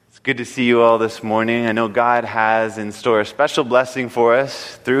Good to see you all this morning. I know God has in store a special blessing for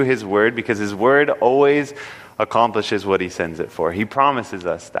us through His Word because His Word always accomplishes what He sends it for. He promises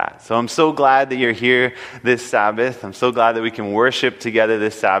us that. So I'm so glad that you're here this Sabbath. I'm so glad that we can worship together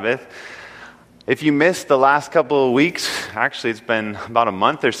this Sabbath. If you missed the last couple of weeks, actually it's been about a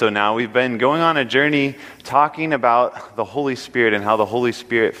month or so now, we've been going on a journey talking about the Holy Spirit and how the Holy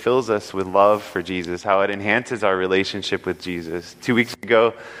Spirit fills us with love for Jesus, how it enhances our relationship with Jesus. 2 weeks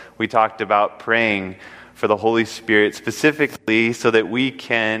ago, we talked about praying for the Holy Spirit specifically so that we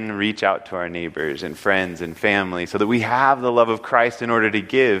can reach out to our neighbors and friends and family, so that we have the love of Christ in order to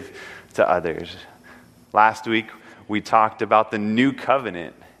give to others. Last week, we talked about the new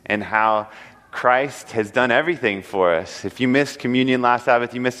covenant and how Christ has done everything for us. If you missed communion last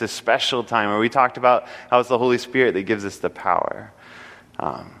Sabbath, you missed a special time where we talked about how it's the Holy Spirit that gives us the power.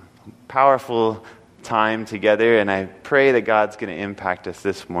 Powerful time together, and I pray that God's going to impact us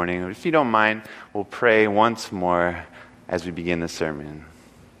this morning. If you don't mind, we'll pray once more as we begin the sermon.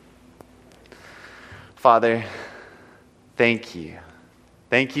 Father, thank you.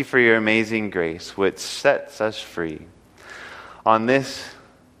 Thank you for your amazing grace, which sets us free. On this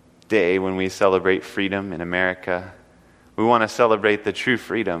day when we celebrate freedom in America, we want to celebrate the true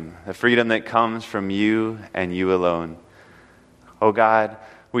freedom, the freedom that comes from you and you alone. Oh God,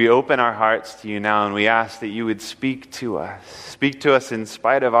 we open our hearts to you now and we ask that you would speak to us in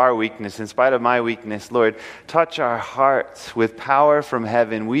spite of our weakness, in spite of my weakness. Lord, touch our hearts with power from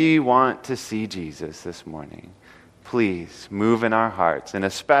heaven. We want to see Jesus this morning. Please move in our hearts in a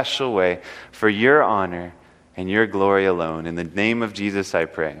special way for your honor and your glory alone. In the name of Jesus I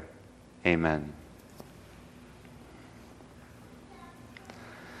pray. Amen.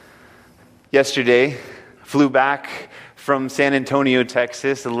 Yesterday, flew back from San Antonio,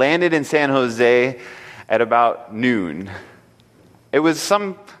 Texas, landed in San Jose at about noon. It was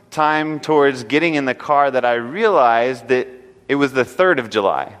some time towards getting in the car that I realized that it was the 3rd of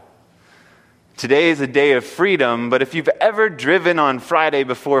July. Today is a day of freedom, but if you've ever driven on Friday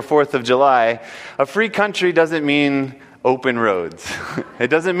before 4th of July, a free country doesn't mean open roads. It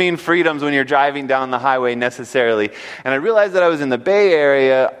doesn't mean freedoms when you're driving down the highway necessarily. And I realized that I was in the Bay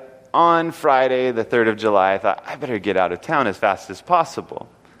Area on Friday, the 3rd of July. I thought, I better get out of town as fast as possible.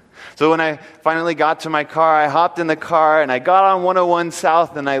 So when I finally got to my car, I hopped in the car and I got on 101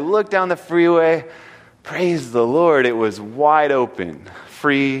 South and I looked down the freeway. Praise the Lord, it was wide open,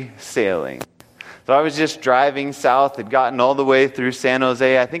 free sailing. So I was just driving south, had gotten all the way through San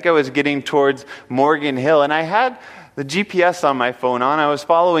Jose. I think I was getting towards Morgan Hill, and I had the GPS on my phone on. I was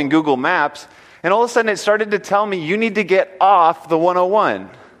following Google Maps, and all of a sudden it started to tell me, you need to get off the 101.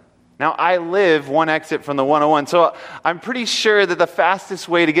 Now, I live one exit from the 101, so I'm pretty sure that the fastest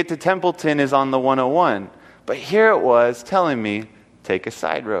way to get to Templeton is on the 101. But here it was telling me, take a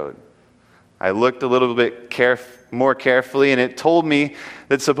side road. I looked a little bit more carefully, and it told me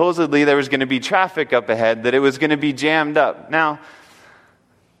that supposedly there was going to be traffic up ahead, that it was going to be jammed up. Now,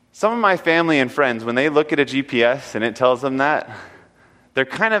 some of my family and friends, when they look at a GPS and it tells them that, they're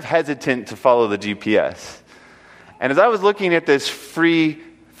kind of hesitant to follow the GPS. And as I was looking at this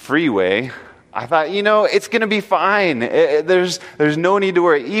freeway, I thought, it's going to be fine. There's no need to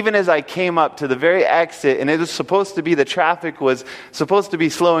worry. Even as I came up to the very exit, and it was supposed to be, the traffic was supposed to be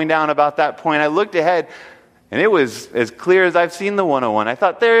slowing down about that point, I looked ahead, and it was as clear as I've seen the 101. I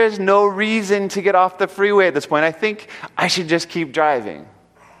thought, there is no reason to get off the freeway at this point. I think I should just keep driving.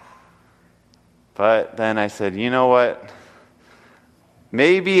 But then I said, you know what?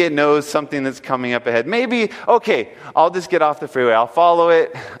 Maybe it knows something that's coming up ahead. Maybe, okay, I'll just get off the freeway. I'll follow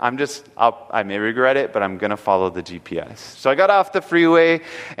it. I may regret it, but I'm going to follow the GPS. So I got off the freeway,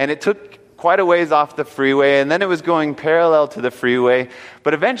 and it took quite a ways off the freeway, and then it was going parallel to the freeway.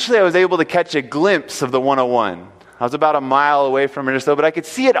 But eventually I was able to catch a glimpse of the 101. I was about a mile away from it or so, but I could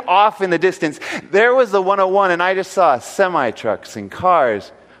see it off in the distance. There was the 101, and I just saw semi-trucks and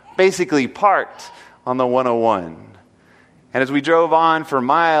cars basically parked on the 101. And as we drove on for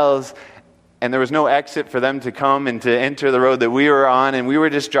miles, and there was no exit for them to come and to enter the road that we were on, and we were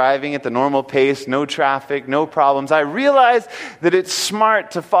just driving at the normal pace, no traffic, no problems, I realized that it's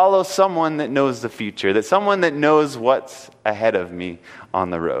smart to follow someone that knows the future, that someone that knows what's ahead of me on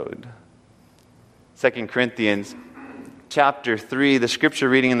the road. 2 Corinthians chapter 3, the scripture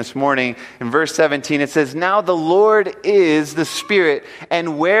reading this morning, in verse 17, it says, "Now the Lord is the Spirit,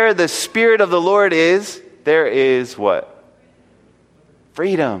 and where the Spirit of the Lord is, there is" what?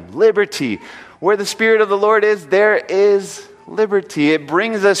 Freedom, liberty. Where the Spirit of the Lord is, there is liberty. It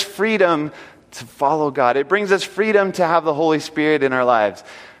brings us freedom to follow God. It brings us freedom to have the Holy Spirit in our lives.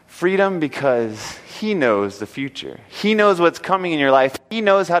 Freedom because He knows the future. He knows what's coming in your life. He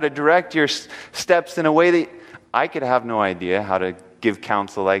knows how to direct your steps in a way that I could have no idea how to give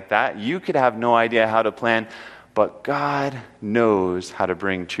counsel like that. You could have no idea how to plan. But God knows how to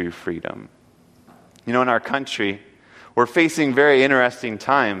bring true freedom. In our country, we're facing very interesting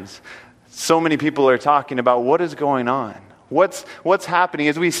times. So many people are talking about what is going on. What's happening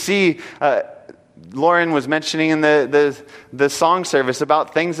as we see... Lauren was mentioning in the song service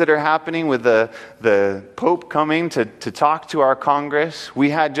about things that are happening with the Pope coming to talk to our Congress.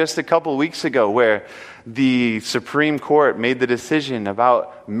 We had just a couple weeks ago where the Supreme Court made the decision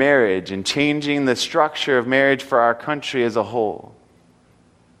about marriage and changing the structure of marriage for our country as a whole.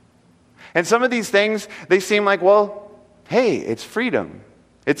 And some of these things, they seem like, well, hey, it's freedom.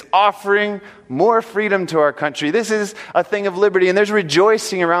 It's offering more freedom to our country. This is a thing of liberty, and there's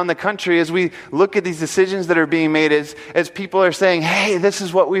rejoicing around the country as we look at these decisions that are being made, as people are saying, hey, this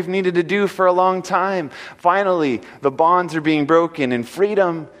is what we've needed to do for a long time. Finally, the bonds are being broken, and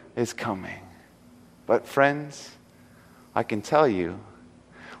freedom is coming. But friends, I can tell you,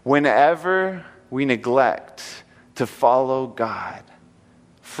 whenever we neglect to follow God,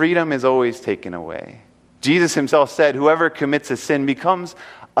 freedom is always taken away. Jesus himself said, whoever commits a sin becomes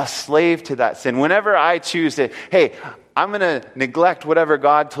a slave to that sin. Whenever I choose to, hey, I'm going to neglect whatever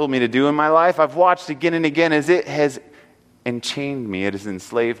God told me to do in my life, I've watched again and again as it has enchained me, it has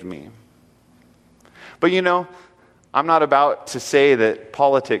enslaved me. But I'm not about to say that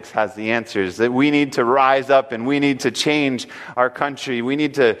politics has the answers, that we need to rise up and we need to change our country. We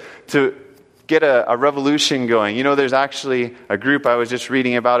need to get a revolution going. There's actually a group I was just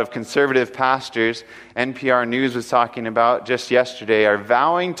reading about of conservative pastors, NPR News was talking about just yesterday, are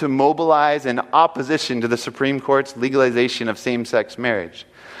vowing to mobilize in opposition to the Supreme Court's legalization of same-sex marriage.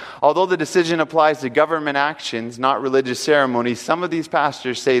 Although the decision applies to government actions, not religious ceremonies, some of these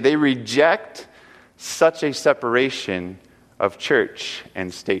pastors say they reject such a separation of church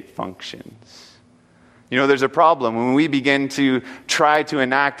and state functions. There's a problem when we begin to try to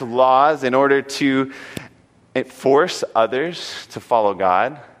enact laws in order to force others to follow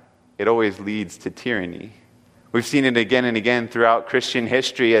God. It always leads to tyranny. We've seen it again and again throughout Christian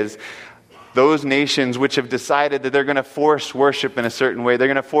history as those nations which have decided that they're going to force worship in a certain way, they're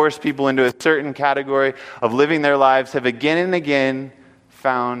going to force people into a certain category of living their lives, have again and again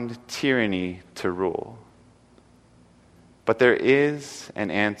found tyranny to rule. But there is an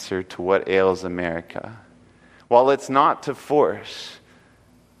answer to what ails America. While it's not to force,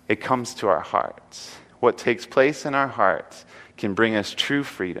 it comes to our hearts. What takes place in our hearts can bring us true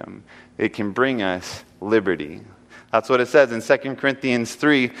freedom. It can bring us liberty. That's what it says in 2 Corinthians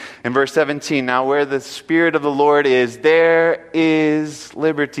 3 and verse 17. Now where the Spirit of the Lord is, there is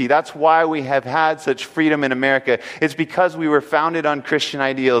liberty. That's why we have had such freedom in America. It's because we were founded on Christian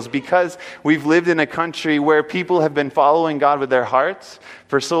ideals, because we've lived in a country where people have been following God with their hearts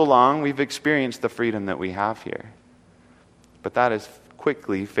for so long, we've experienced the freedom that we have here. But that is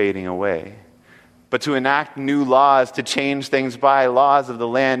quickly fading away. But to enact new laws, to change things by laws of the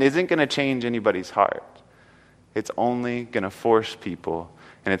land, isn't going to change anybody's heart. It's only going to force people,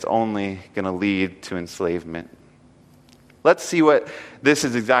 and it's only going to lead to enslavement. Let's see what this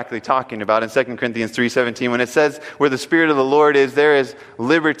is exactly talking about in 2 Corinthians 3:17. When it says, where the Spirit of the Lord is, there is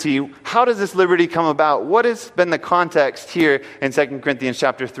liberty. How does this liberty come about? What has been the context here in 2 Corinthians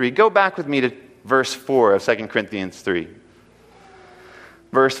chapter 3? Go back with me to verse 4 of 2 Corinthians 3.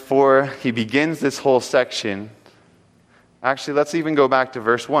 Verse 4, he begins this whole section. Actually, let's even go back to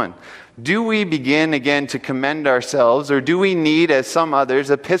verse 1. Do we begin again to commend ourselves, or do we need, as some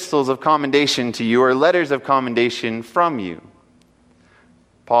others, epistles of commendation to you, or letters of commendation from you?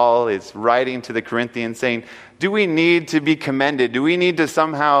 Paul is writing to the Corinthians saying, do we need to be commended? Do we need to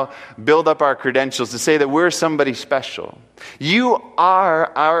somehow build up our credentials to say that we're somebody special? You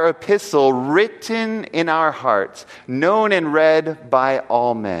are our epistle written in our hearts, known and read by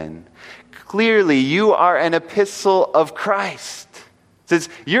all men. Clearly, you are an epistle of Christ. It says,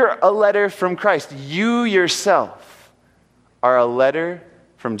 you're a letter from Christ. You yourself are a letter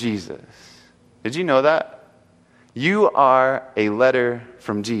from Jesus. Did you know that? You are a letter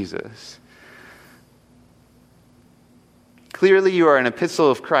from Jesus. Clearly, you are an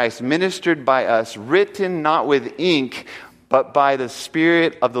epistle of Christ, ministered by us, written not with ink, but by the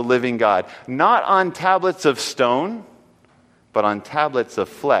Spirit of the living God. Not on tablets of stone, but on tablets of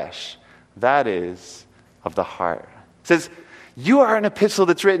flesh. That is, of the heart. It says, you are an epistle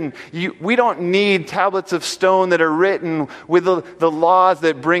that's written. We don't need tablets of stone that are written with the laws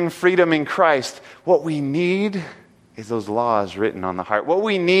that bring freedom in Christ. What we need is those laws written on the heart. What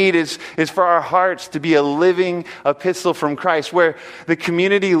we need is for our hearts to be a living epistle from Christ, where the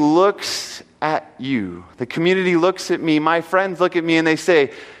community looks at you. The community looks at me. My friends look at me and they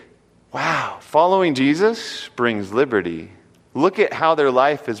say, wow, following Jesus brings liberty. Look at how their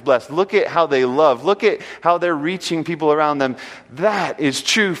life is blessed. Look at how they love. Look at how they're reaching people around them. That is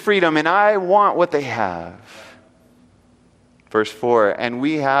true freedom, and I want what they have. Verse 4, and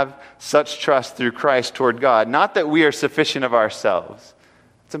we have such trust through Christ toward God, not that we are sufficient of ourselves.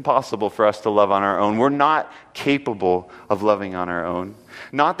 It's impossible for us to love on our own. We're not capable of loving on our own.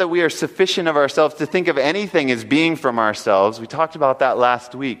 Not that we are sufficient of ourselves to think of anything as being from ourselves. We talked about that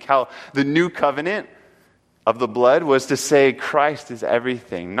last week, how the new covenant of the blood was to say Christ is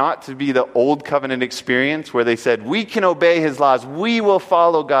everything, not to be the old covenant experience where they said, we can obey his laws, we will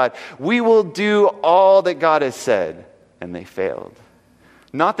follow God, we will do all that God has said. And they failed.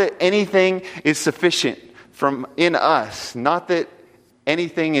 Not that anything is sufficient from in us, not that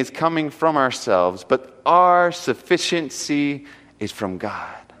anything is coming from ourselves, but our sufficiency is from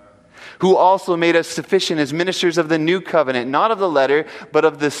God, who also made us sufficient as ministers of the new covenant, not of the letter, but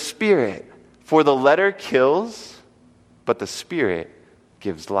of the Spirit. For the letter kills, but the Spirit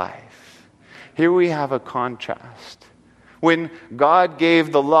gives life. Here we have a contrast. When God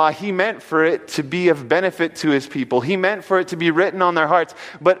gave the law, he meant for it to be of benefit to his people. He meant for it to be written on their hearts.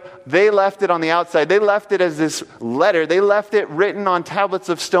 But they left it on the outside. They left it as this letter. They left it written on tablets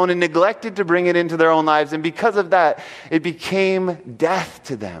of stone and neglected to bring it into their own lives. And because of that, it became death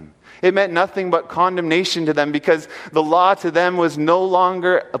to them. It meant nothing but condemnation to them because the law to them was no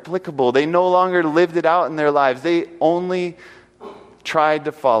longer applicable. They no longer lived it out in their lives. They only tried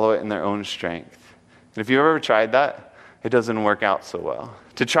to follow it in their own strength. And if you've ever tried that, it doesn't work out so well.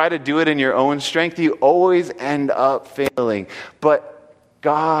 To try to do it in your own strength, you always end up failing. But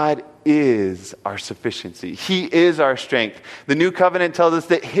God is our sufficiency. He is our strength. The new covenant tells us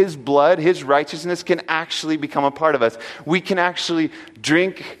that his blood, his righteousness can actually become a part of us. We can actually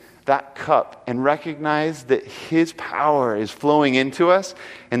drink that cup and recognize that his power is flowing into us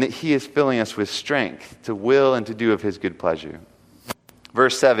and that he is filling us with strength to will and to do of his good pleasure.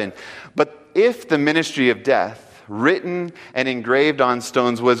 Verse 7, but if the ministry of death, written and engraved on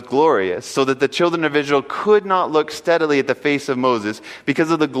stones, was glorious, so that the children of Israel could not look steadily at the face of Moses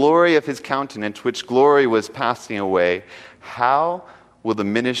because of the glory of his countenance, which glory was passing away, how will the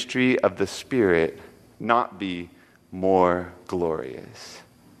ministry of the Spirit not be more glorious?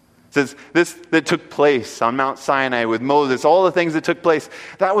 It says this that took place on Mount Sinai with Moses, all the things that took place,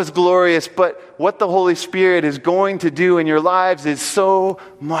 that was glorious, but what the Holy Spirit is going to do in your lives is so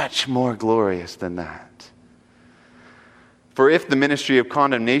much more glorious than that. For if the ministry of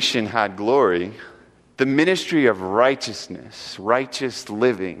condemnation had glory, the ministry of righteousness, righteous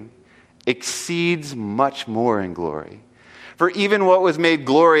living, exceeds much more in glory. For even what was made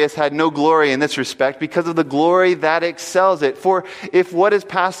glorious had no glory in this respect because of the glory that excels it. For if what is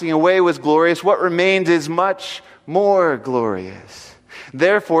passing away was glorious, what remains is much more glorious.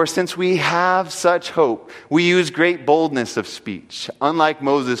 Therefore, since we have such hope, we use great boldness of speech, unlike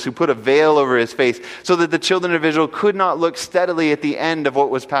Moses, who put a veil over his face, so that the children of Israel could not look steadily at the end of what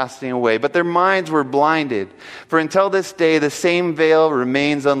was passing away, but their minds were blinded. For until this day, the same veil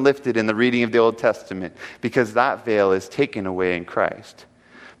remains unlifted in the reading of the Old Testament, because that veil is taken away in Christ.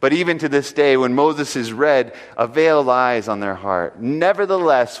 But even to this day, when Moses is read, a veil lies on their heart.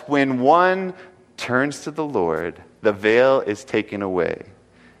 Nevertheless, when one turns to the Lord, the veil is taken away.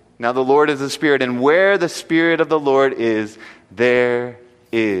 Now the Lord is the Spirit, and where the Spirit of the Lord is, there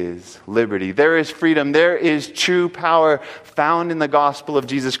is liberty. There is freedom. There is true power found in the gospel of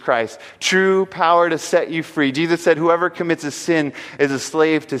Jesus Christ. True power to set you free. Jesus said, whoever commits a sin is a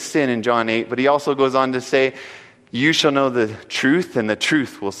slave to sin in John 8. But he also goes on to say, you shall know the truth, and the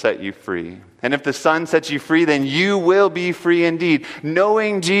truth will set you free. And if the Son sets you free, then you will be free indeed.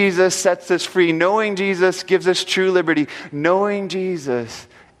 Knowing Jesus sets us free. Knowing Jesus gives us true liberty. Knowing Jesus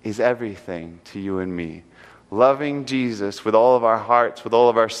is everything to you and me. Loving Jesus with all of our hearts, with all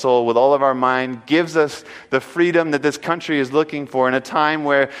of our soul, with all of our mind, gives us the freedom that this country is looking for in a time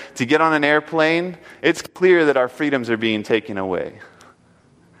where to get on an airplane, it's clear that our freedoms are being taken away.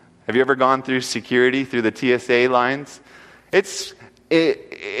 Have you ever gone through security, through the TSA lines?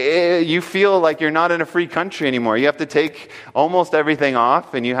 You feel like you're not in a free country anymore. You have to take almost everything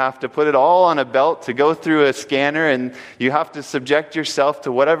off, and you have to put it all on a belt to go through a scanner, and you have to subject yourself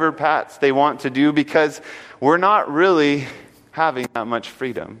to whatever pats they want to do, because we're not really having that much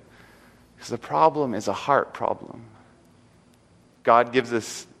freedom. Because the problem is a heart problem. God gives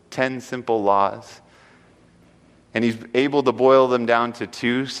us 10 simple laws, and he's able to boil them down to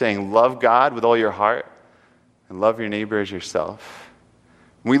 2, saying, love God with all your heart, and love your neighbor as yourself.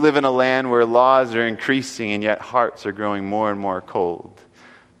 We live in a land where laws are increasing and yet hearts are growing more and more cold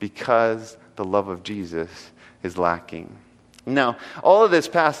because the love of Jesus is lacking. Now, all of this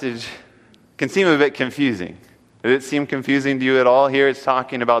passage can seem a bit confusing. Did it seem confusing to you at all? Here it's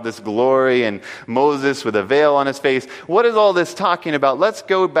talking about this glory and Moses with a veil on his face. What is all this talking about? Let's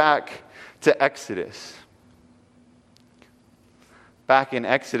go back to Exodus. Back in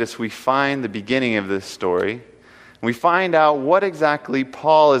Exodus, we find the beginning of this story. We find out what exactly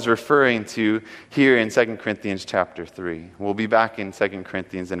Paul is referring to here in 2 Corinthians chapter 3. We'll be back in 2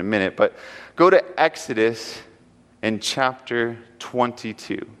 Corinthians in a minute, but go to Exodus in chapter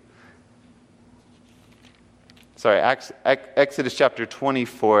 22. Exodus chapter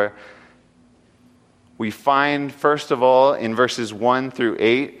 24. We find, first of all, in verses 1 through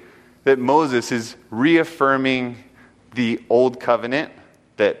 8, that Moses is reaffirming the old covenant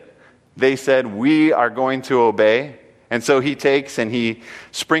that they said, we are going to obey. And so he takes and he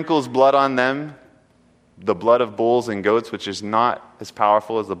sprinkles blood on them, the blood of bulls and goats, which is not as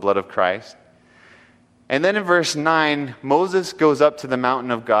powerful as the blood of Christ. And then in verse 9, Moses goes up to the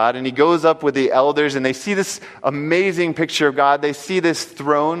mountain of God, and he goes up with the elders, and they see this amazing picture of God. They see this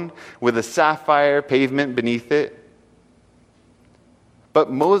throne with a sapphire pavement beneath it. But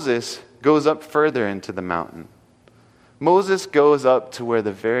Moses goes up further into the mountain. Moses goes up to where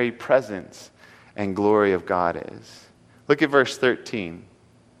the very presence and glory of God is. Look at verse 13.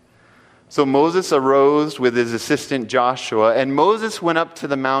 So Moses arose with his assistant Joshua, and Moses went up to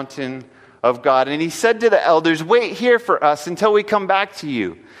the mountain of God, and he said to the elders, wait here for us until we come back to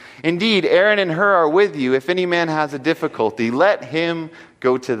you. Indeed, Aaron and Hur are with you. If any man has a difficulty, let him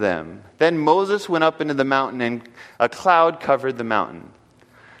go to them. Then Moses went up into the mountain, and a cloud covered the mountain.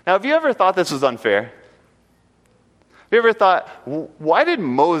 Now, have you ever thought this was unfair? Have you ever thought, why did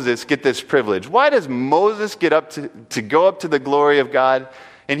Moses get this privilege? Why does Moses get up to go up to the glory of God?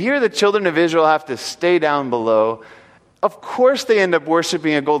 And here the children of Israel have to stay down below. Of course they end up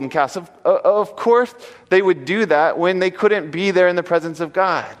worshiping a golden calf. Of course they would do that when they couldn't be there in the presence of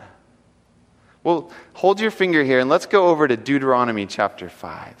God. Well, hold your finger here and let's go over to Deuteronomy chapter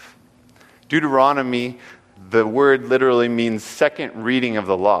 5. Deuteronomy, the word literally means second reading of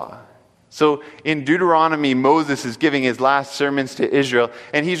the law. So in Deuteronomy, Moses is giving his last sermons to Israel,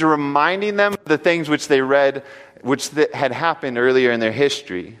 and he's reminding them of the things which they read, which had happened earlier in their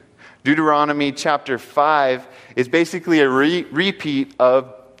history. Deuteronomy chapter 5 is basically a repeat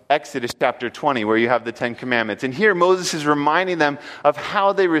of Exodus chapter 20, where you have the Ten Commandments. And here Moses is reminding them of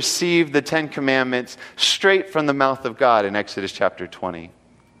how they received the Ten Commandments straight from the mouth of God in Exodus chapter 20.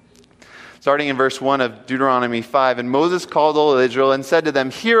 Starting in verse 1 of Deuteronomy 5, and Moses called all Israel and said to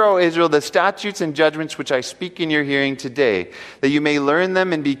them, hear, O Israel, the statutes and judgments which I speak in your hearing today, that you may learn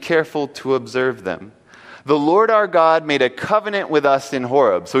them and be careful to observe them. The Lord our God made a covenant with us in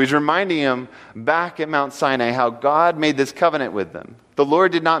Horeb. So he's reminding them back at Mount Sinai how God made this covenant with them. The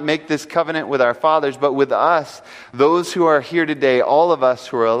Lord did not make this covenant with our fathers, but with us, those who are here today, all of us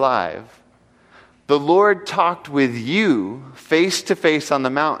who are alive. The Lord talked with you face to face on the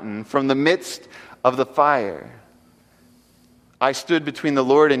mountain from the midst of the fire. I stood between the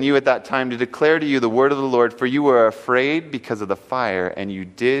Lord and you at that time to declare to you the word of the Lord, for you were afraid because of the fire, and you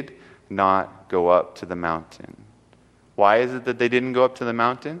did not go up to the mountain. Why is it that they didn't go up to the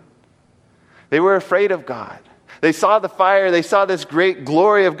mountain? They were afraid of God. They saw the fire, they saw this great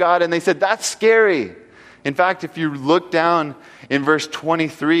glory of God, and they said, that's scary. In fact, if you look down in verse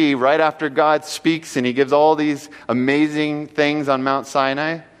 23, right after God speaks and he gives all these amazing things on Mount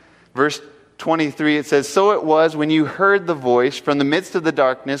Sinai, verse 23, it says, so it was when you heard the voice from the midst of the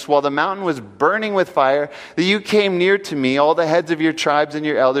darkness, while the mountain was burning with fire, that you came near to me, all the heads of your tribes and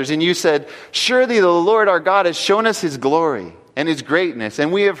your elders, and you said, surely the Lord our God has shown us his glory and his greatness,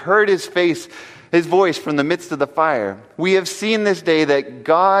 and we have heard his voice from the midst of the fire. We have seen this day that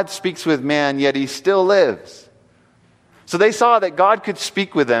God speaks with man, yet he still lives. So they saw that God could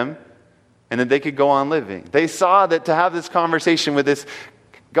speak with them and that they could go on living. They saw that to have this conversation with this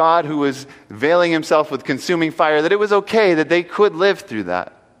God who was veiling himself with consuming fire, that it was okay, that they could live through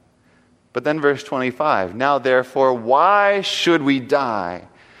that. But then verse 25, now therefore, why should we die?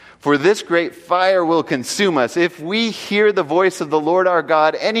 For this great fire will consume us. If we hear the voice of the Lord our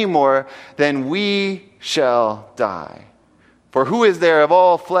God anymore, then we shall die. For who is there of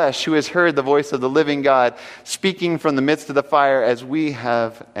all flesh who has heard the voice of the living God speaking from the midst of the fire as we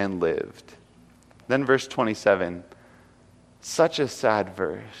have and lived? Then verse 27, such a sad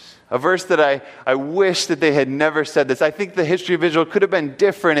verse. A verse that I wish that they had never said this. I think the history of Israel could have been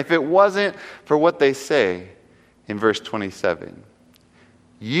different if it wasn't for what they say in verse 27.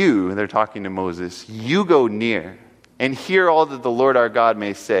 you, they're talking to Moses, you go near and hear all that the Lord our God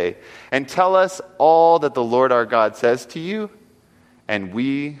may say, and tell us all that the Lord our God says to you, and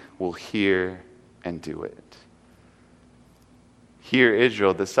we will hear and do it. Here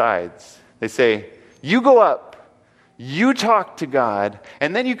Israel decides. They say, you go up, you talk to God,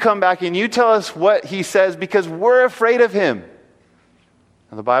 and then you come back and you tell us what he says because we're afraid of him.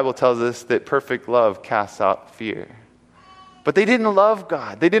 And the Bible tells us that perfect love casts out fear. But they didn't love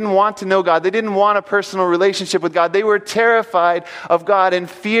God. They didn't want to know God. They didn't want a personal relationship with God. They were terrified of God, and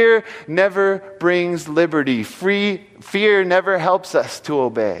fear never brings liberty. Fear never helps us to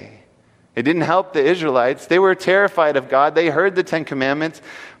obey. It didn't help the Israelites. They were terrified of God. They heard the Ten Commandments,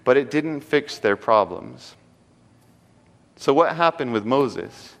 but it didn't fix their problems. So what happened with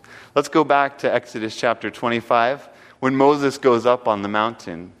Moses? Let's go back to Exodus chapter 25, when Moses goes up on the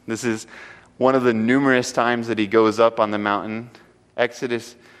mountain. This is one of the numerous times that he goes up on the mountain.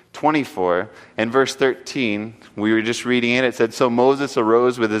 Exodus 24 and verse 13, we were just reading it. It said, so Moses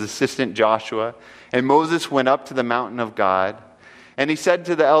arose with his assistant Joshua, and Moses went up to the mountain of God. And he said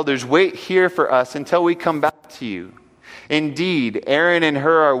to the elders, wait here for us until we come back to you. Indeed, Aaron and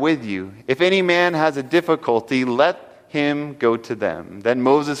Hur are with you. If any man has a difficulty, let him go to them. Then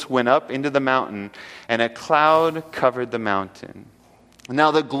Moses went up into the mountain, and a cloud covered the mountain.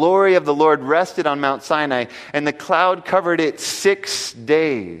 Now the glory of the Lord rested on Mount Sinai, and the cloud covered it 6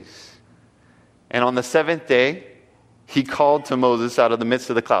 days. And on the seventh day, he called to Moses out of the midst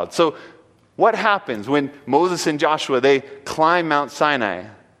of the cloud. So what happens when Moses and Joshua, they climb Mount Sinai?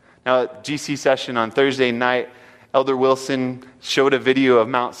 Now at GC session on Thursday night, Elder Wilson showed a video of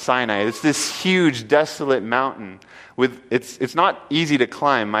Mount Sinai. It's this huge, desolate mountain. It's not easy to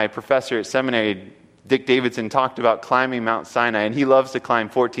climb. My professor at seminary, Dick Davidson, talked about climbing Mount Sinai, and he loves to climb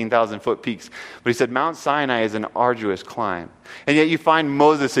 14,000-foot peaks. But he said Mount Sinai is an arduous climb. And yet you find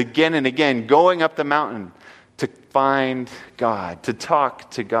Moses again and again going up the mountain to find God, to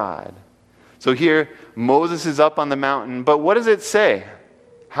talk to God. So here, Moses is up on the mountain, but what does it say?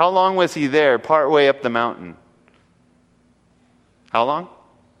 How long was he there, partway up the mountain? How long?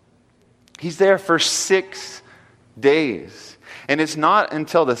 He's there for 6 days. And it's not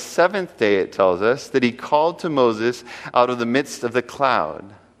until the seventh day, it tells us, that he called to Moses out of the midst of the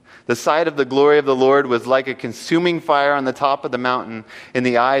cloud. The sight of the glory of the Lord was like a consuming fire on the top of the mountain in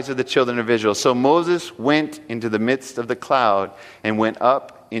the eyes of the children of Israel. So Moses went into the midst of the cloud and went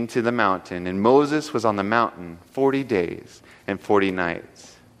up into the mountain. And Moses was on the mountain 40 days and 40 nights.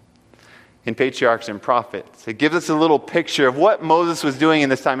 In Patriarchs and Prophets, it gives us a little picture of what Moses was doing in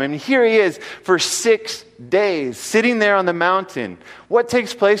this time. I mean, here he is for 6 days, sitting there on the mountain. What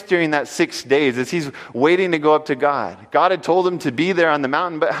takes place during that 6 days as he's waiting to go up to God? God had told him to be there on the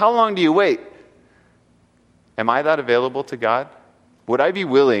mountain, but how long do you wait? Am I that available to God? Would I be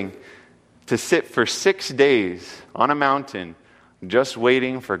willing to sit for 6 days on a mountain just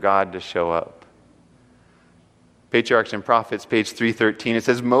waiting for God to show up? Patriarchs and Prophets, page 313, it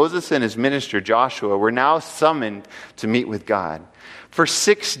says, Moses and his minister Joshua were now summoned to meet with God. For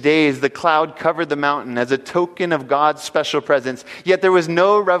 6 days the cloud covered the mountain as a token of God's special presence, yet there was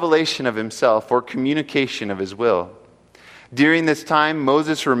no revelation of himself or communication of his will. During this time,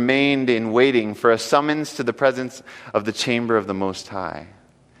 Moses remained in waiting for a summons to the presence of the chamber of the Most High.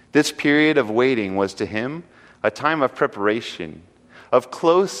 This period of waiting was to him a time of preparation, of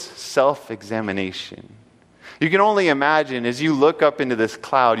close self-examination. You can only imagine as you look up into this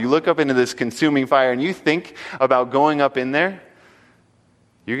cloud, you look up into this consuming fire, and you think about going up in there,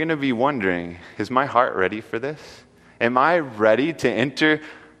 you're going to be wondering, is my heart ready for this? Am I ready to enter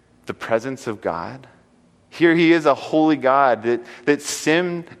the presence of God? Here he is, a holy God, that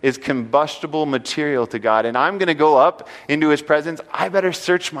sin is combustible material to God, and I'm going to go up into his presence. I better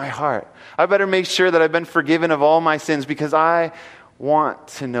search my heart. I better make sure that I've been forgiven of all my sins because I want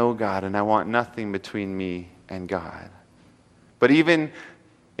to know God, and I want nothing between me and God. But even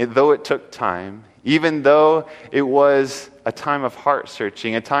though it took time, even though it was a time of heart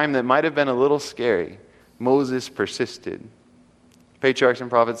searching, a time that might have been a little scary, Moses persisted. Patriarchs and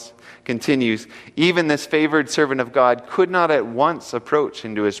Prophets continues, even this favored servant of God could not at once approach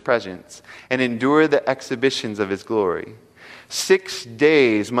into his presence and endure the exhibitions of his glory. 6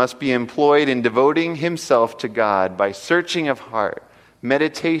 days must be employed in devoting himself to God by searching of heart,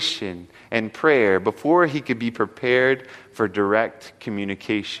 meditation, and prayer before he could be prepared for direct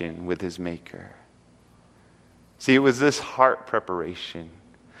communication with his Maker. See, it was this heart preparation.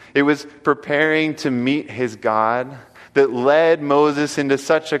 It was preparing to meet his God that led Moses into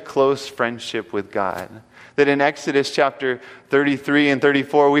such a close friendship with God. That in Exodus chapter 33 and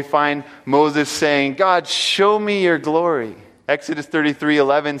 34, we find Moses saying, God, show me your glory. Exodus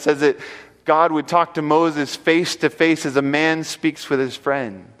 33:11 says that God would talk to Moses face to face as a man speaks with his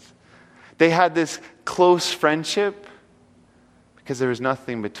friends. They had this close friendship because there was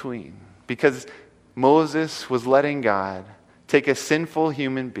nothing between. Because Moses was letting God take a sinful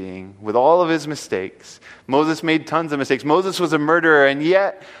human being with all of his mistakes. Moses made tons of mistakes. Moses was a murderer, and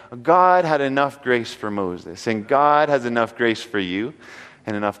yet God had enough grace for Moses. And God has enough grace for you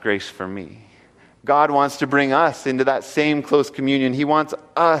and enough grace for me. God wants to bring us into that same close communion. He wants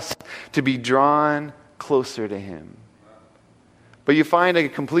us to be drawn closer to him. But you find a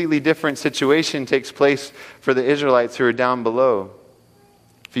completely different situation takes place for the Israelites who are down below.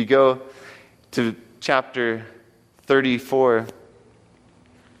 If you go to chapter 34,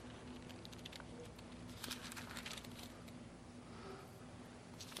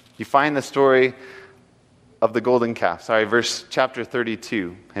 you find the story of the golden calf. Chapter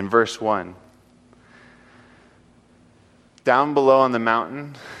 32 and verse 1. Down below on the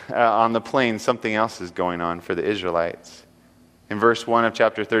mountain, on the plain, something else is going on for the Israelites. In verse 1 of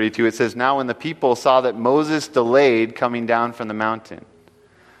chapter 32, it says, "Now when the people saw that Moses delayed coming down from the mountain."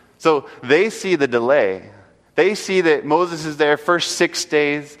 So they see the delay. They see that Moses is there first 6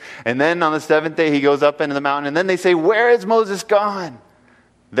 days, and then on the 7th day he goes up into the mountain, and then they say, "Where is Moses gone?"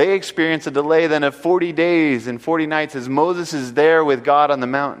 They experience a delay then of 40 days and 40 nights as Moses is there with God on the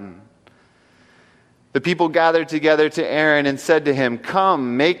mountain. The people gathered together to Aaron and said to him,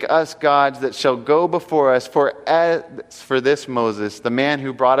 "Come, make us gods that shall go before us. For as for this Moses, the man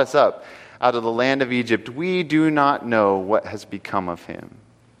who brought us up out of the land of Egypt, we do not know what has become of him."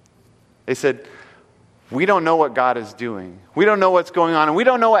 They said, "We don't know what God is doing. We don't know what's going on, and we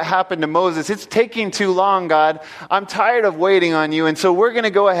don't know what happened to Moses. It's taking too long, God. I'm tired of waiting on you, and so we're going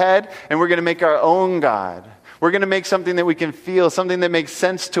to go ahead and we're going to make our own God. We're going to make something that we can feel, something that makes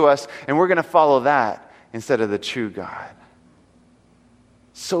sense to us, and we're going to follow that instead of the true God."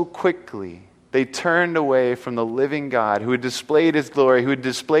 So quickly, they turned away from the living God who had displayed his glory, who had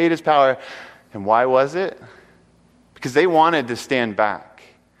displayed his power. And why was it? Because they wanted to stand back.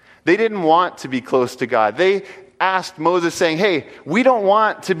 They didn't want to be close to God. They asked Moses saying, "Hey, we don't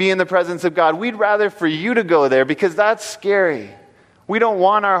want to be in the presence of God. We'd rather for you to go there because that's scary. We don't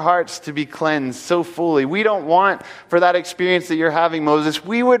want our hearts to be cleansed so fully. We don't want for that experience that you're having, Moses.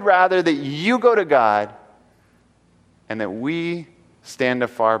 We would rather that you go to God and that we stand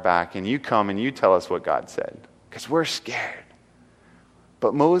afar back and you come and you tell us what God said because we're scared."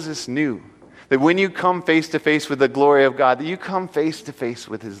 But Moses knew that when you come face to face with the glory of God, that you come face to face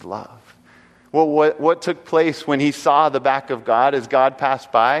with his love. Well, what took place when he saw the back of God as God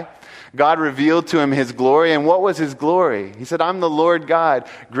passed by? God revealed to him his glory. And what was his glory? He said, "I'm the Lord God,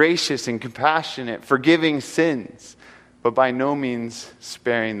 gracious and compassionate, forgiving sins, but by no means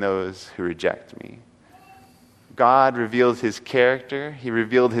sparing those who reject me." God revealed his character. He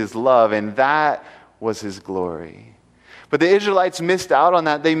revealed his love, and that was his glory. But the Israelites missed out on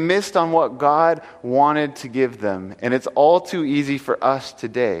that. They missed on what God wanted to give them. And it's all too easy for us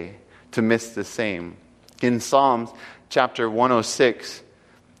today to miss the same. In Psalms chapter 106,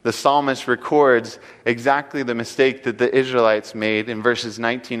 the psalmist records exactly the mistake that the Israelites made in verses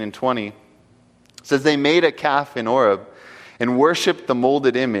 19 and 20. It says, "They made a calf in Oreb and worshipped the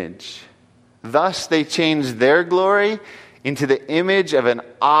molded image. Thus they changed their glory into the image of an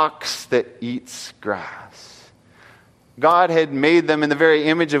ox that eats grass." God had made them in the very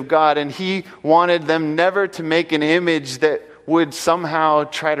image of God, and he wanted them never to make an image that would somehow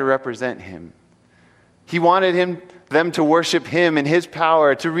try to represent him. He wanted them to worship him and his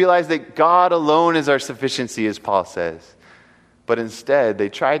power, to realize that God alone is our sufficiency, as Paul says. But instead, they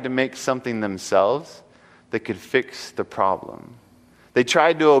tried to make something themselves that could fix the problem. They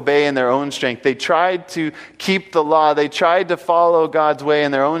tried to obey in their own strength. They tried to keep the law. They tried to follow God's way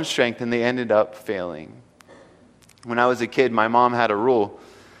in their own strength, and they ended up failing. When I was a kid, my mom had a rule: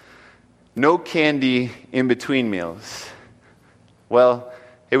 no candy in between meals. Well,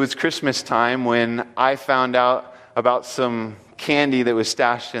 it was Christmas time when I found out about some candy that was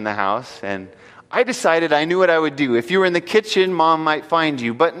stashed in the house, and I decided I knew what I would do. If you were in the kitchen, Mom might find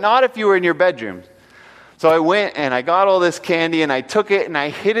you, but not if you were in your bedroom. So I went and I got all this candy and I took it and I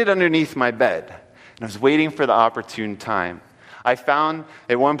hid it underneath my bed. And I was waiting for the opportune time. I found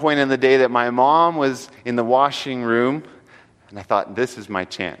at one point in the day that my mom was in the washing room, and I thought, this is my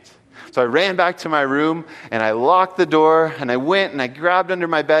chance. So I ran back to my room and I locked the door and I went and I grabbed under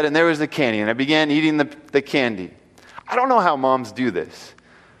my bed and there was the candy and I began eating the candy. I don't know how moms do this,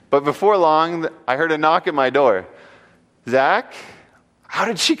 but before long I heard a knock at my door. "Zach, how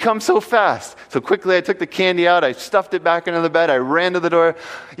did she come so fast?" So quickly I took the candy out, I stuffed it back under the bed, I ran to the door.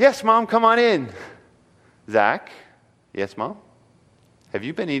 "Yes, Mom, come on in." "Zach, Yes, Mom? Have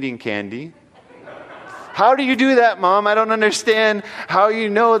you been eating candy? How do you do that, Mom? I don't understand how you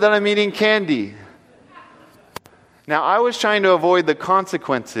know that I'm eating candy. Now, I was trying to avoid the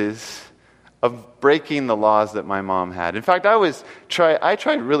consequences of breaking the laws that my mom had. In fact, I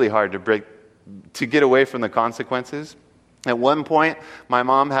tried really hard to get away from the consequences. At one point, my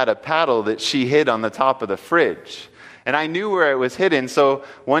mom had a paddle that she hid on the top of the fridge. And I knew where it was hidden, so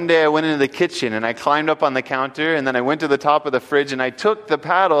one day I went into the kitchen and I climbed up on the counter and then I went to the top of the fridge and I took the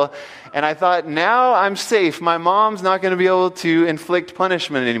paddle and I thought, now I'm safe. My mom's not going to be able to inflict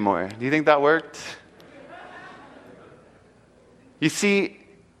punishment anymore. Do you think that worked? You see,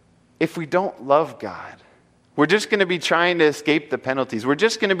 if we don't love God, we're just going to be trying to escape the penalties. We're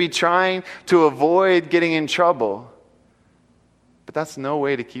just going to be trying to avoid getting in trouble. But that's no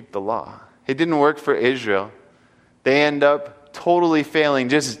way to keep the law. It didn't work for Israel. They end up totally failing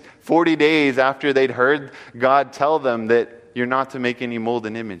just 40 days after they'd heard God tell them that you're not to make any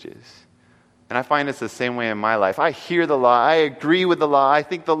molten images. And I find it's the same way in my life. I hear the law. I agree with the law. I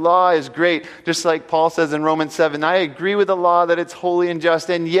think the law is great. Just like Paul says in Romans 7, I agree with the law that it's holy and just,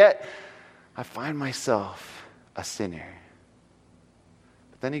 and yet I find myself a sinner.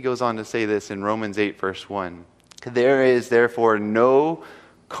 But then he goes on to say this in Romans 8, verse 1. There is therefore no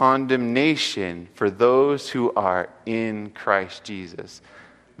condemnation for those who are in Christ Jesus.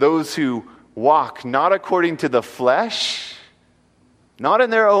 Those who walk not according to the flesh, not in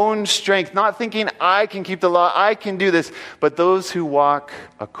their own strength, not thinking I can keep the law, I can do this, but those who walk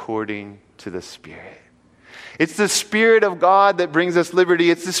according to the Spirit. It's the Spirit of God that brings us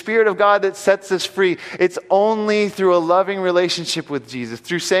liberty. It's the Spirit of God that sets us free. It's only through a loving relationship with Jesus,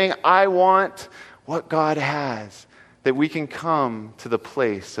 through saying, I want what God has, that we can come to the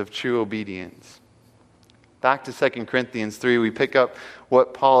place of true obedience. Back to 2 Corinthians 3, we pick up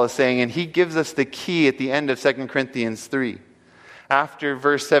what Paul is saying, and he gives us the key at the end of 2 Corinthians 3. After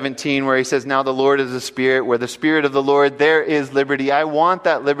verse 17, where he says, now the Lord is a Spirit, where the Spirit of the Lord, there is liberty. I want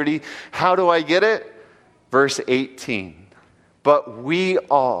that liberty. How do I get it? Verse 18, but we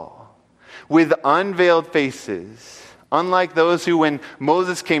all, with unveiled faces, unlike those who, when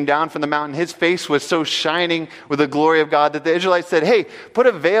Moses came down from the mountain, his face was so shining with the glory of God that the Israelites said, hey, put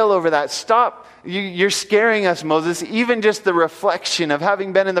a veil over that. Stop. You're scaring us, Moses. Even just the reflection of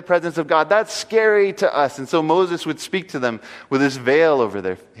having been in the presence of God, that's scary to us. And so Moses would speak to them with this veil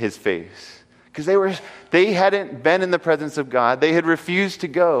over his face. Because they hadn't been in the presence of God. They had refused to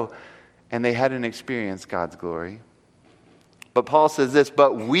go. And they hadn't experienced God's glory. But Paul says this,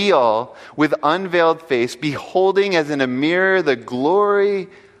 but we all, with unveiled face, beholding as in a mirror the glory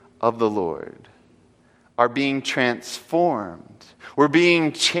of the Lord, are being transformed. We're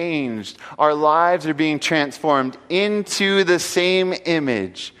being changed. Our lives are being transformed into the same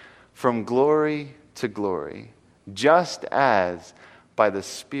image from glory to glory, just as by the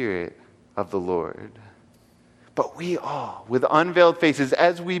Spirit of the Lord. But we all, with unveiled faces,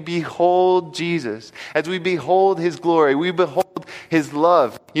 as we behold Jesus, as we behold His glory, we behold His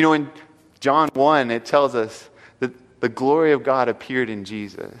love. You know, in John 1, it tells us that the glory of God appeared in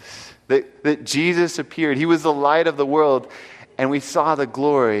Jesus. That Jesus appeared. He was the light of the world. And we saw the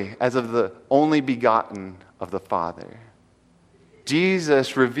glory as of the only begotten of the Father.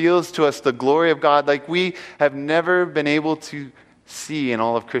 Jesus reveals to us the glory of God like we have never been able to see in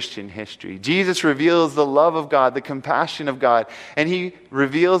all of Christian history. Jesus reveals the love of God, the compassion of God, and He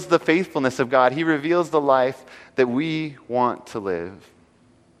reveals the faithfulness of God. He reveals the life that we want to live.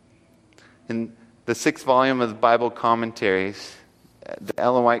 In the 6th volume of the Bible commentaries, the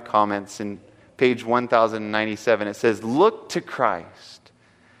Ellen White comments in page 1097, it says, look to Christ.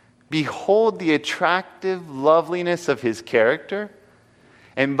 Behold the attractive loveliness of His character,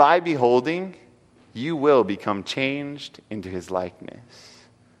 and by beholding, you will become changed into His likeness.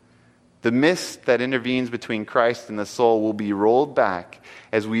 The mist that intervenes between Christ and the soul will be rolled back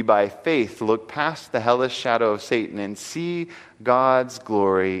as we by faith look past the hellish shadow of Satan and see God's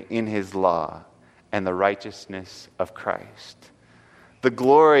glory in His law and the righteousness of Christ. The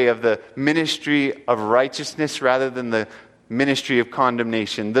glory of the ministry of righteousness rather than the ministry of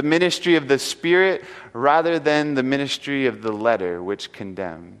condemnation. The ministry of the Spirit rather than the ministry of the letter which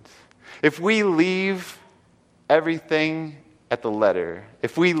condemned. If we leave everything at the letter,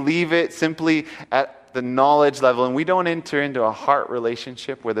 if we leave it simply at the knowledge level and we don't enter into a heart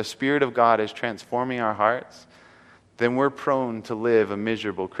relationship where the Spirit of God is transforming our hearts, then we're prone to live a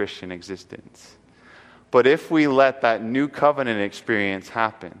miserable Christian existence. But if we let that new covenant experience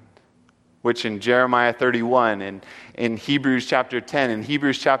happen, which in Jeremiah 31 and in Hebrews chapter 10 and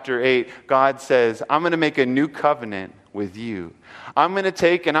Hebrews chapter 8, God says, I'm going to make a new covenant with you. I'm going to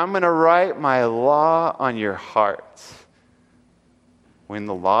take and I'm going to write my law on your hearts. when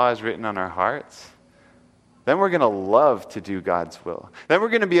the law is written on our hearts, then we're going to love to do God's will. Then we're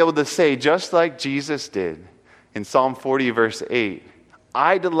going to be able to say, just like Jesus did in Psalm 40, verse 8,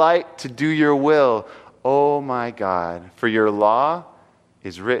 I delight to do your will, oh my God, for your law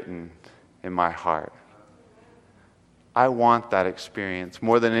is written in my heart. I want that experience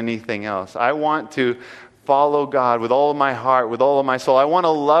more than anything else. I want to follow God with all of my heart, with all of my soul. I want to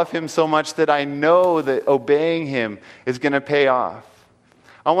love him so much that I know that obeying him is going to pay off.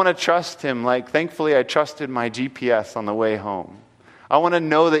 I want to trust him like, thankfully, I trusted my GPS on the way home. I want to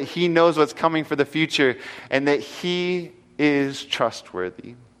know that he knows what's coming for the future and that he is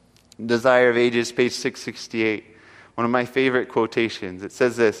trustworthy. Desire of Ages, page 668, one of my favorite quotations. It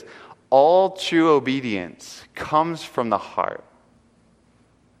says this, all true obedience comes from the heart.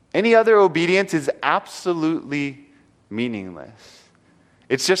 Any other obedience is absolutely meaningless.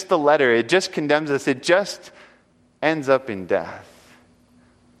 It's just the letter. It just condemns us. It just ends up in death.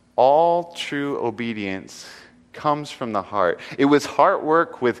 All true obedience comes from the heart. It was heart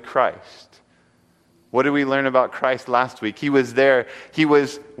work with Christ. What did we learn about Christ last week? He was there. He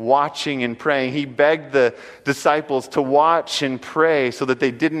was watching and praying. He begged the disciples to watch and pray so that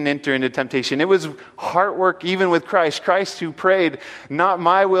they didn't enter into temptation. It was heart work even with Christ. Christ who prayed, not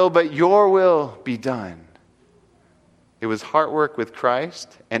my will, but your will be done. It was heart work with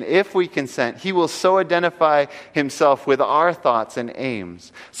Christ. And if we consent, he will so identify himself with our thoughts and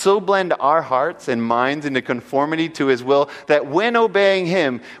aims, so blend our hearts and minds into conformity to his will, that when obeying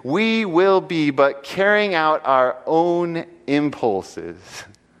him, we will be but carrying out our own impulses.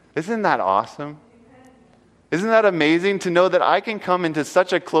 Isn't that awesome? Isn't that amazing to know that I can come into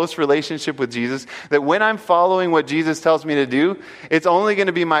such a close relationship with Jesus that when I'm following what Jesus tells me to do, it's only going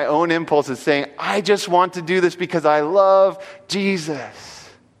to be my own impulses saying, I just want to do this because I love Jesus.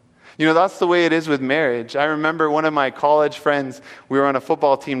 You know, that's the way it is with marriage. I remember one of my college friends, we were on a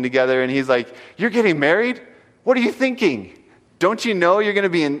football team together, and he's like, you're getting married? What are you thinking? Don't you know you're going to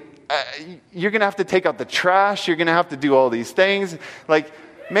be you're going to have to take out the trash, you're going to have to do all these things? Like,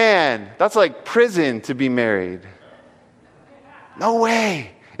 man, that's like prison to be married. No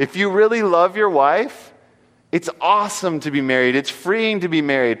way. If you really love your wife, it's awesome to be married. It's freeing to be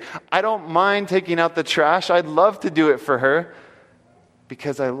married. I don't mind taking out the trash. I'd love to do it for her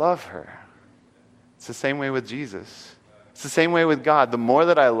because I love her. It's the same way with Jesus. It's the same way with God. The more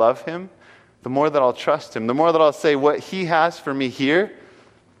that I love him, the more that I'll trust him. The more that I'll say what he has for me here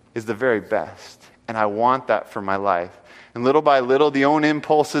is the very best. And I want that for my life. And little by little, the own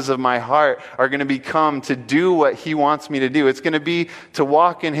impulses of my heart are going to become to do what he wants me to do. It's going to be to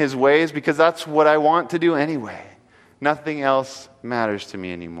walk in his ways because that's what I want to do anyway. Nothing else matters to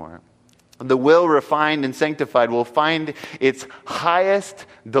me anymore. The will refined and sanctified will find its highest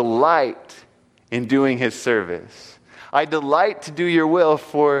delight in doing his service. I delight to do your will,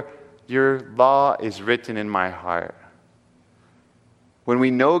 for your law is written in my heart. When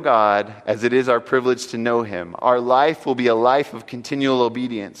we know God, as it is our privilege to know him, our life will be a life of continual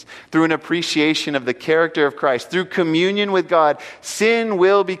obedience. Through an appreciation of the character of Christ, through communion with God, sin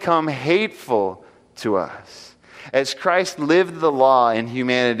will become hateful to us. As Christ lived the law in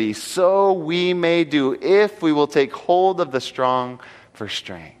humanity, so we may do if we will take hold of the strong for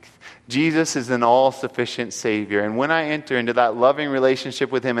strength. Jesus is an all-sufficient Savior. And when I enter into that loving relationship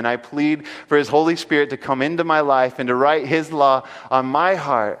with him and I plead for his Holy Spirit to come into my life and to write his law on my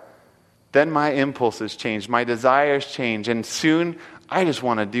heart, then my impulses change, my desires change, and soon I just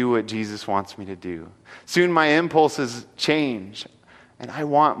want to do what Jesus wants me to do. Soon my impulses change, and I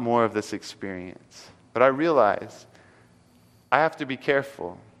want more of this experience. But I realize I have to be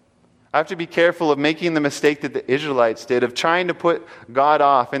careful. I have to be careful of making the mistake that the Israelites did, of trying to put God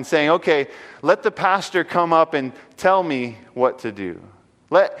off and saying, okay, let the pastor come up and tell me what to do.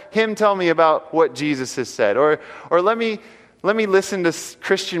 Let him tell me about what Jesus has said. Or let me listen to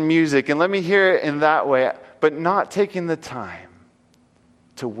Christian music and let me hear it in that way, but not taking the time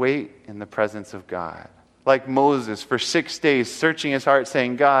to wait in the presence of God. Like Moses, for 6 days, searching his heart,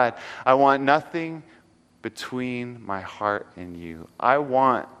 saying, God, I want nothing between my heart and you. I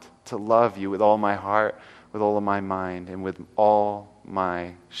want to love you with all my heart, with all of my mind, and with all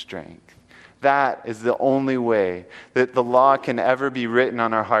my strength. That is the only way that the law can ever be written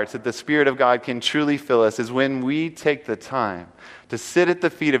on our hearts, that the Spirit of God can truly fill us, is when we take the time to sit at the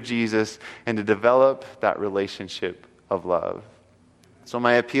feet of Jesus and to develop that relationship of love. So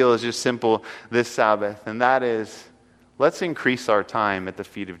my appeal is just simple this Sabbath, and that is, let's increase our time at the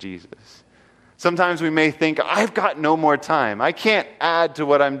feet of Jesus. Sometimes we may think, I've got no more time. I can't add to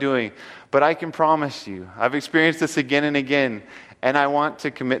what I'm doing. But I can promise you, I've experienced this again and again, and I want to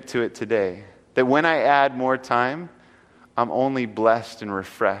commit to it today, that when I add more time, I'm only blessed and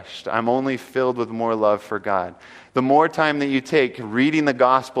refreshed. I'm only filled with more love for God. The more time that you take reading the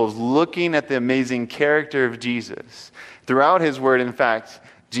Gospels, looking at the amazing character of Jesus, throughout his word, in fact,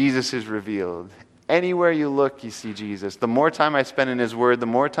 Jesus is revealed. Anywhere you look, you see Jesus. The more time I spend in his word, the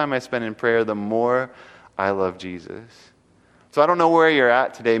more time I spend in prayer, the more I love Jesus. So I don't know where you're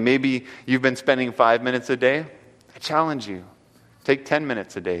at today. Maybe you've been spending 5 minutes a day. I challenge you. Take 10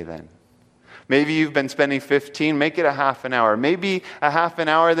 minutes a day then. Maybe you've been spending 15. Make it a half an hour. Maybe a half an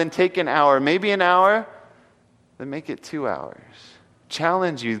hour, then take an hour. Maybe an hour, then make it 2 hours.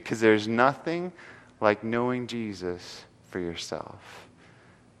 Challenge you because there's nothing like knowing Jesus for yourself.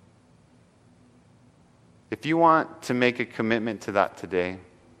 If you want to make a commitment to that today,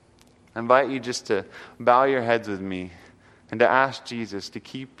 I invite you just to bow your heads with me and to ask Jesus to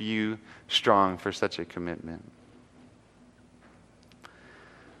keep you strong for such a commitment.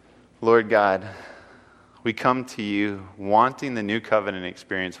 Lord God, we come to you wanting the new covenant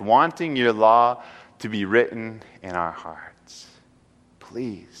experience, wanting your law to be written in our hearts.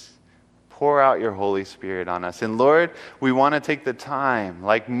 Please pour out your Holy Spirit on us. And Lord, we want to take the time,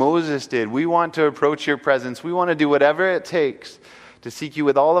 like Moses did. We want to approach your presence. We want to do whatever it takes to seek you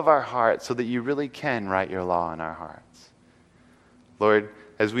with all of our hearts so that you really can write your law in our hearts. Lord,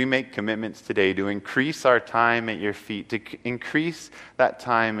 as we make commitments today to increase our time at your feet, to increase that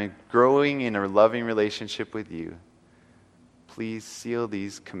time in growing in a loving relationship with you, please seal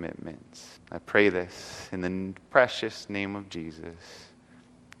these commitments. I pray this in the precious name of Jesus.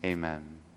 Amen.